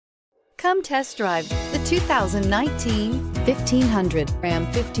Come test drive the 2019 1500. Ram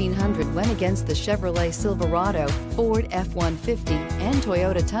 1500 went against the Chevrolet Silverado, Ford F-150, and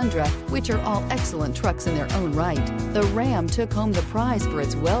Toyota Tundra, which are all excellent trucks in their own right. The Ram took home the prize for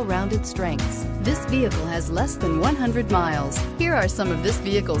its well-rounded strengths. This vehicle has less than 100 miles. Here are some of this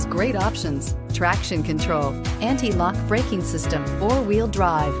vehicle's great options: traction control, anti-lock braking system, four-wheel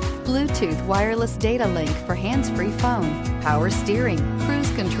drive, Bluetooth wireless data link for hands-free phone, power steering,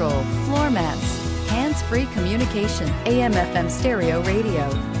 cruise control, floor mats, hands-free communication, AM/FM stereo radio,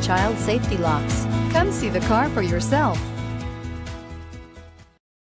 child safety locks. Come see the car for yourself.